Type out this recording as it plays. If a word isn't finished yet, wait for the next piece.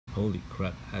Holy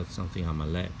crap, I have something on my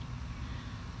leg.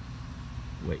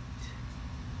 Wait.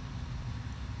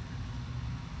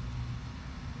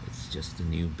 It's just a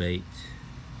new bait.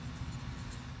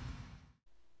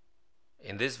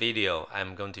 In this video,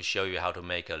 I'm going to show you how to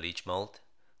make a leech mold.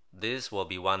 This will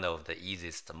be one of the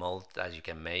easiest molds that you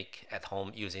can make at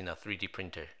home using a 3D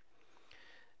printer.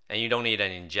 And you don't need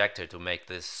an injector to make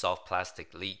this soft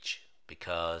plastic leech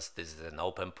because this is an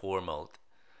open pore mold.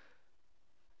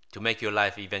 To make your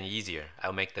life even easier,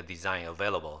 I'll make the design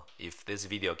available if this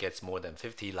video gets more than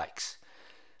 50 likes.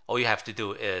 All you have to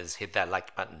do is hit that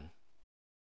like button.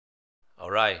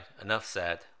 Alright, enough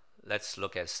said. Let's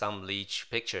look at some leech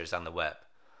pictures on the web.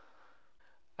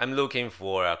 I'm looking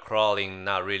for a crawling,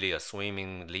 not really a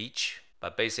swimming leech,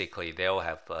 but basically they all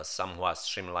have a somewhat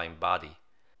streamlined body.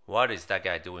 What is that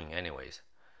guy doing anyways?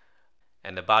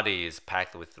 And the body is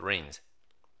packed with rings.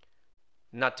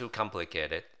 Not too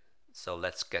complicated, so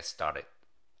let's get started.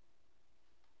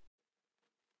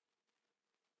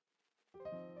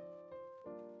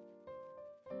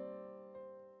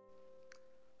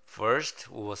 First,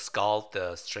 we will sculpt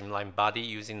the streamlined body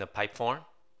using the pipe form.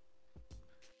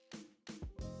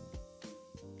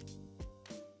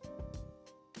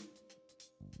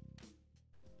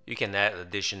 You can add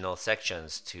additional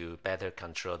sections to better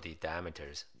control the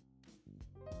diameters.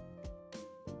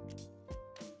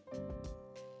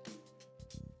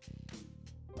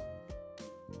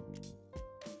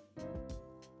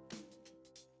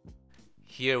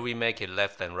 Here we make it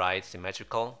left and right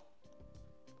symmetrical.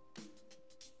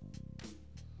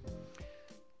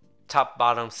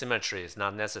 Top-bottom symmetry is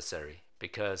not necessary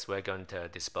because we're going to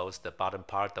dispose the bottom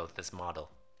part of this model.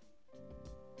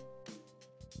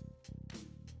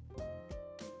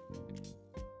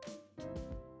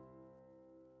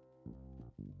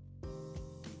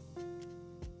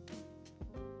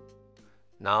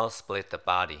 Now split the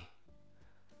body.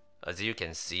 As you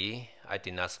can see, I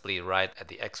did not split right at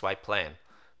the XY plane,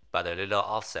 but a little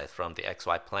offset from the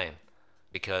XY plane,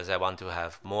 because I want to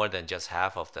have more than just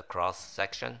half of the cross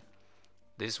section.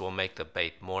 This will make the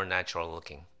bait more natural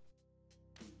looking.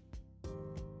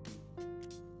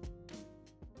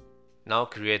 Now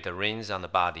create the rings on the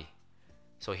body.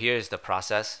 So here is the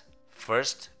process.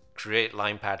 First, create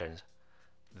line patterns,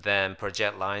 then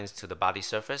project lines to the body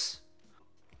surface.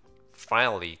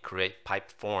 Finally, create pipe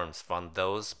forms from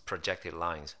those projected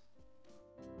lines.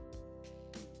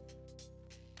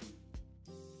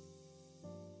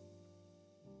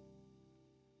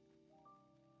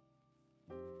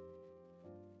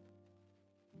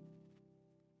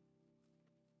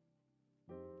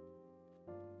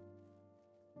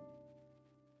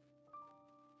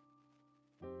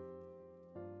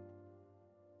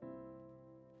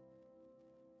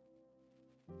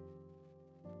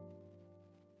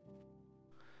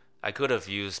 I could have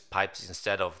used pipes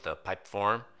instead of the pipe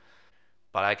form,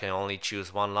 but I can only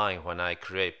choose one line when I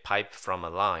create pipe from a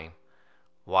line,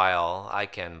 while I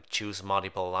can choose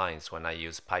multiple lines when I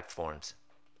use pipe forms.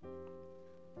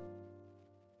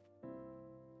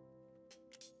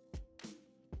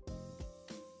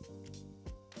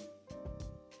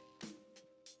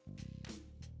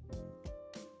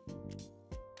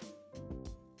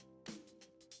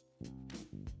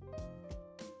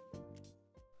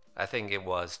 I think it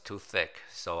was too thick,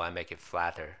 so I make it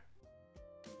flatter.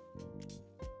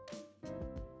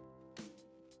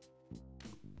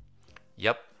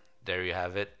 Yep, there you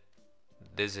have it.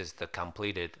 This is the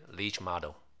completed leech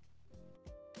model.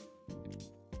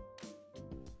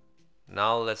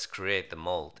 Now let's create the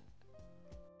mold.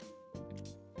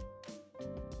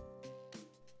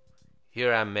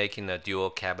 Here I'm making a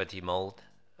dual cavity mold,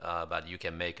 but you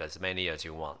can make as many as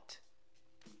you want.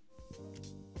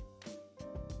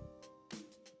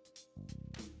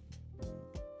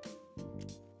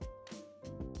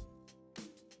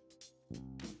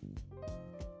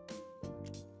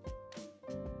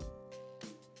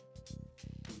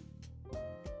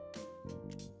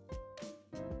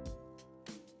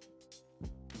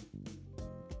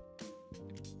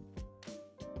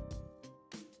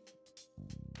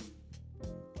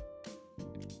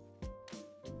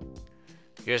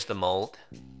 Here's the mold.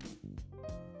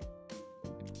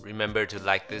 Remember to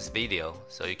like this video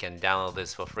so you can download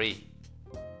this for free.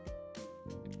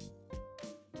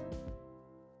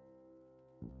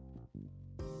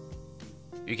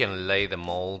 You can lay the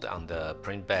mold on the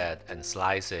print bed and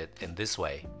slice it in this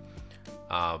way,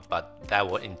 but that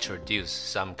will introduce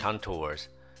some contours,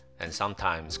 and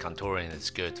sometimes contouring is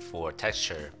good for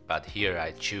texture, but here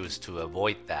I choose to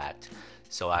avoid that,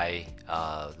 so I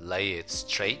lay it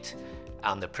straight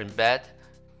on the print bed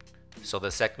so the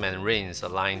segment rings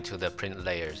align to the print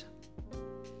layers.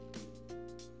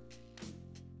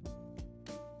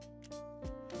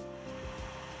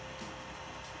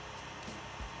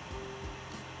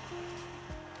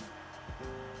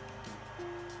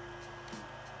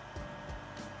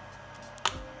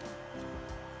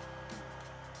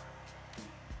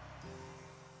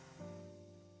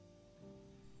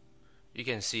 You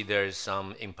can see there's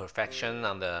some imperfection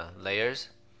on the layers,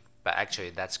 but actually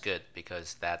that's good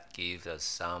because that gives us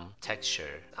some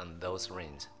texture on those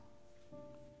rings.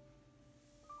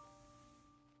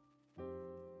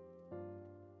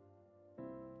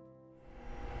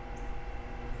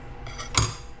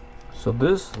 So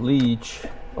this Leech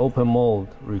open mold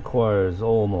requires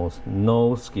almost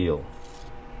no skill,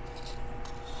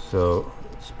 so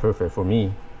it's perfect for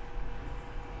me.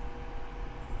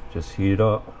 Just heat it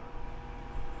up.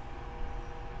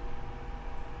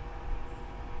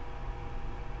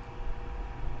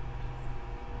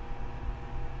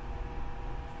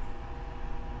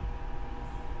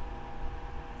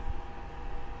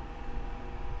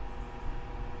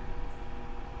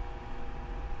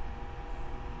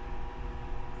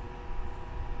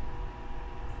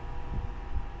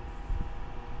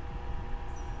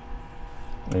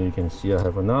 And you can see I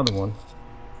have another one.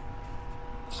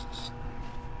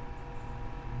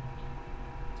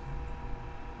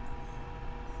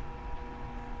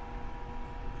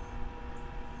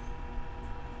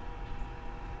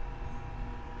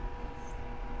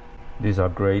 These are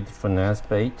great finesse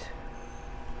bait.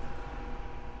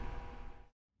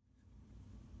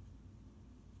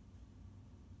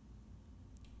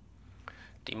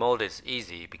 The mold is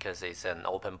easy because it's an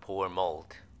open pore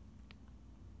mold.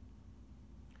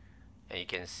 And you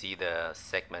can see the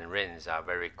segment rings are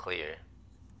very clear.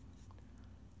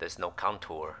 There's no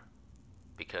contour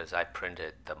because I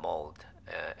printed the mold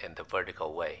in the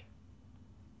vertical way.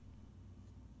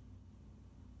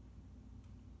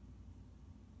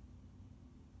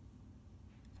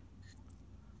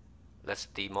 Let's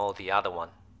demold the other one.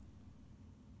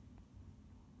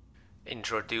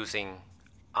 Introducing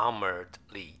Armored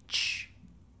Leech.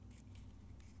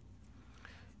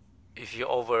 If you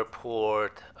over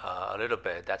poured a little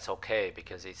bit, that's okay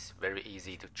because it's very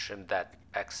easy to trim that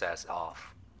excess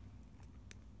off.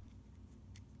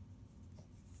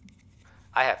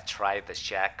 I have tried the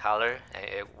shag color and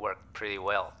it worked pretty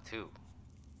well too.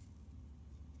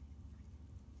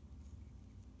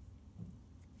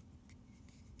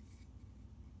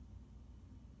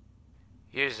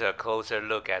 Here's a closer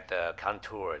look at the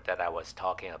contour that I was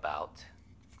talking about.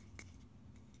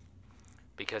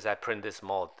 Because I print this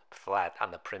mold flat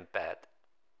on the print bed.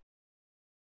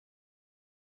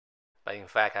 But in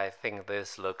fact, I think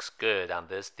this looks good on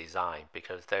this design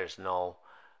because there's no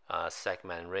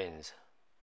segment rings.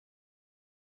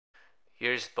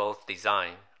 Here's both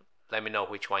design. Let me know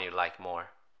which one you like more.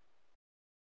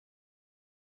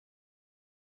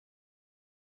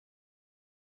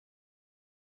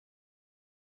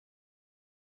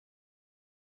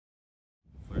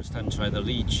 First time try the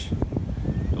Leech,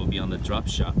 it will be on the drop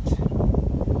shot.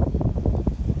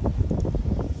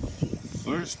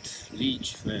 First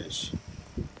Leech fish.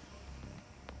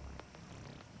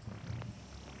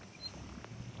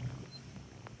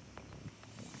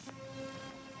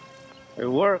 It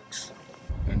works.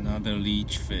 Another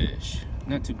Leech fish.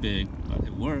 Not too big, but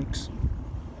it works.